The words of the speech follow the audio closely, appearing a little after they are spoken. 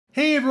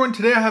Hey everyone,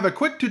 today I have a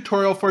quick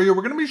tutorial for you.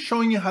 We're going to be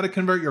showing you how to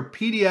convert your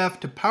PDF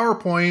to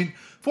PowerPoint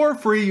for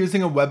free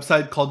using a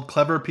website called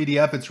Clever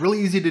PDF. It's really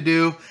easy to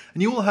do,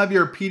 and you will have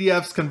your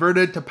PDFs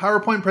converted to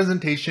PowerPoint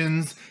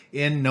presentations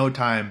in no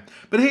time.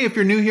 But hey, if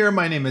you're new here,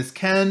 my name is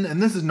Ken,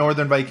 and this is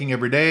Northern Viking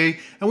Every Day,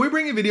 and we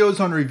bring you videos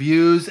on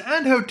reviews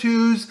and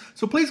how-tos,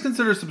 so please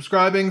consider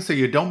subscribing so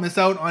you don't miss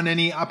out on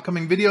any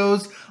upcoming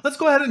videos. Let's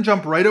go ahead and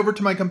jump right over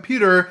to my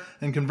computer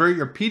and convert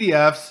your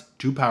PDFs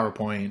to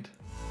PowerPoint.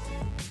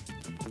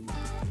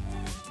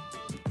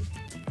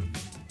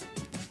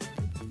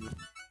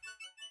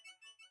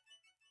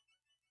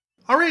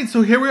 Alright,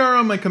 so here we are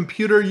on my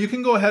computer. You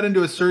can go ahead and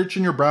do a search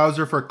in your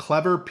browser for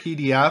Clever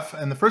PDF,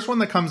 and the first one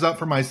that comes up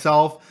for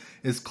myself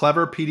is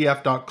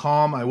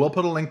cleverpdf.com. I will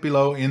put a link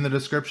below in the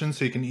description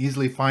so you can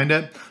easily find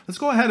it. Let's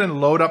go ahead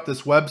and load up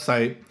this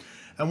website.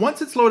 And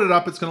once it's loaded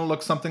up, it's going to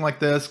look something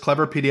like this: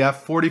 Clever PDF,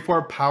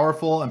 44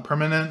 powerful and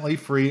permanently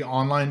free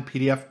online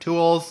PDF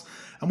tools.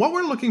 And what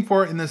we're looking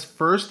for in this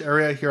first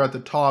area here at the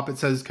top, it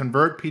says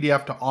convert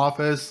PDF to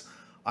Office,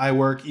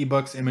 iWork,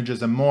 eBooks,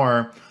 images, and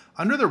more.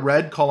 Under the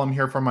red column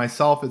here for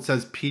myself, it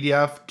says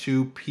PDF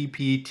to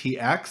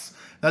PPTX.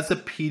 That's a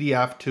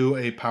PDF to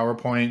a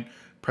PowerPoint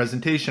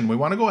presentation. We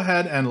want to go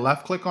ahead and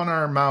left click on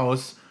our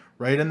mouse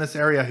right in this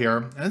area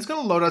here, and it's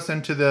going to load us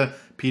into the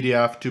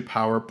PDF to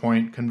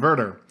PowerPoint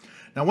converter.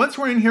 Now, once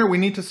we're in here, we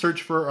need to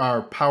search for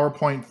our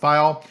PowerPoint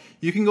file.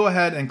 You can go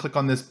ahead and click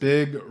on this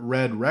big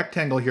red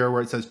rectangle here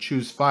where it says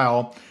choose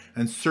file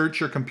and search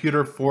your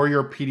computer for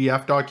your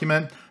PDF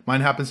document.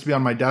 Mine happens to be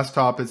on my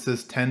desktop. It's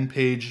this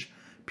 10-page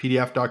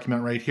PDF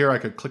document right here. I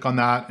could click on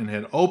that and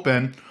hit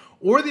open.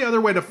 Or the other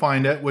way to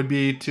find it would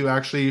be to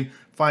actually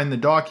find the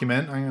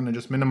document. I'm going to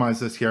just minimize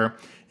this here.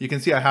 You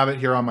can see I have it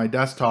here on my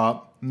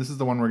desktop, and this is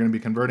the one we're going to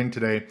be converting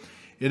today.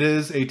 It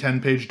is a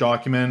 10-page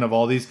document of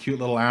all these cute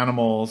little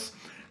animals.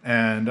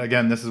 And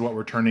again, this is what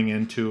we're turning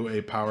into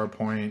a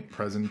PowerPoint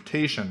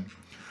presentation.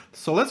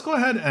 So let's go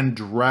ahead and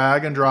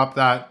drag and drop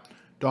that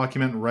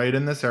document right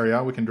in this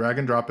area. We can drag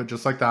and drop it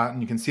just like that.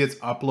 And you can see it's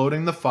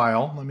uploading the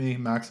file. Let me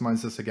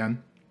maximize this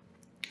again.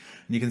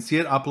 You can see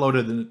it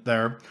uploaded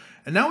there.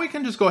 And now we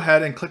can just go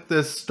ahead and click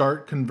this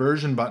Start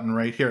Conversion button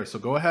right here. So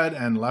go ahead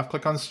and left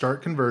click on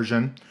Start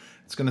Conversion.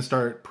 It's going to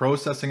start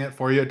processing it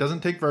for you. It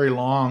doesn't take very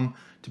long,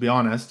 to be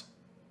honest.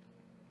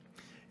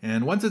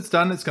 And once it's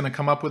done, it's going to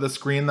come up with a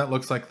screen that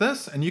looks like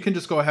this. And you can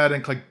just go ahead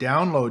and click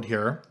Download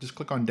here. Just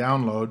click on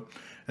Download.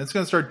 And it's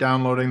going to start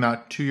downloading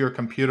that to your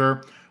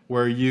computer,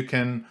 where you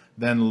can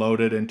then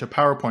load it into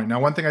PowerPoint. Now,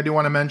 one thing I do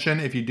want to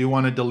mention, if you do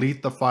want to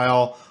delete the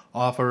file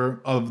off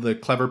of the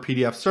Clever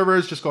PDF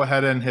servers, just go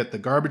ahead and hit the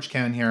garbage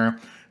can here,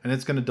 and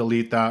it's going to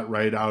delete that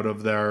right out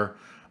of their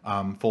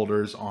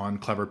folders on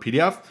Clever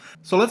PDF.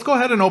 So let's go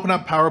ahead and open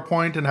up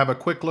PowerPoint and have a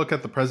quick look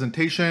at the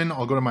presentation.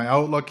 I'll go to my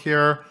Outlook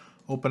here,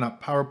 open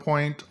up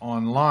PowerPoint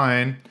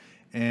online,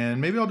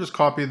 and maybe I'll just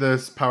copy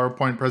this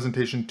PowerPoint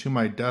presentation to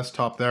my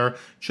desktop there. It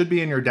should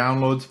be in your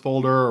downloads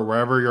folder or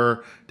wherever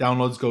your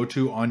downloads go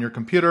to on your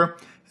computer.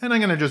 And I'm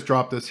going to just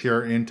drop this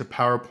here into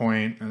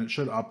PowerPoint, and it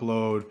should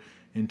upload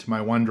into my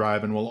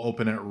OneDrive, and we'll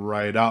open it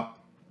right up.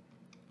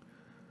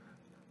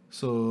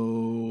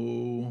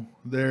 So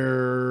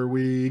there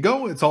we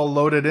go. It's all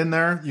loaded in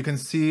there. You can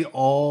see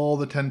all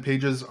the 10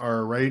 pages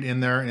are right in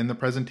there in the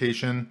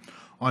presentation.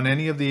 On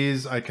any of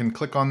these, I can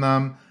click on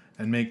them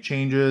and make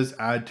changes,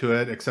 add to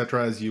it,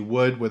 etc., as you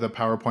would with a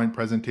PowerPoint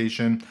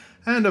presentation.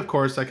 And of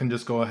course, I can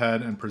just go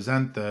ahead and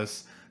present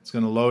this. It's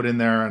going to load in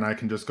there, and I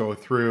can just go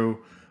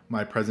through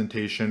my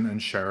presentation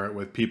and share it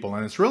with people.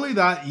 And it's really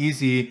that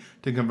easy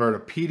to convert a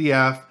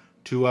PDF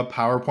to a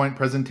PowerPoint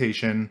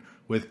presentation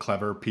with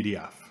Clever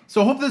PDF.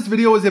 So I hope this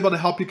video was able to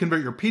help you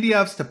convert your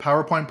PDFs to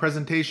PowerPoint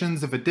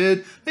presentations. If it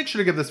did, make sure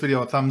to give this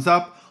video a thumbs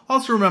up.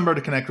 Also remember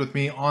to connect with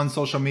me on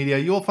social media.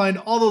 You will find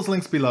all those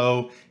links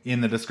below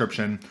in the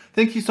description.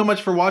 Thank you so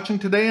much for watching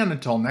today, and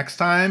until next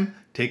time,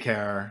 take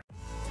care.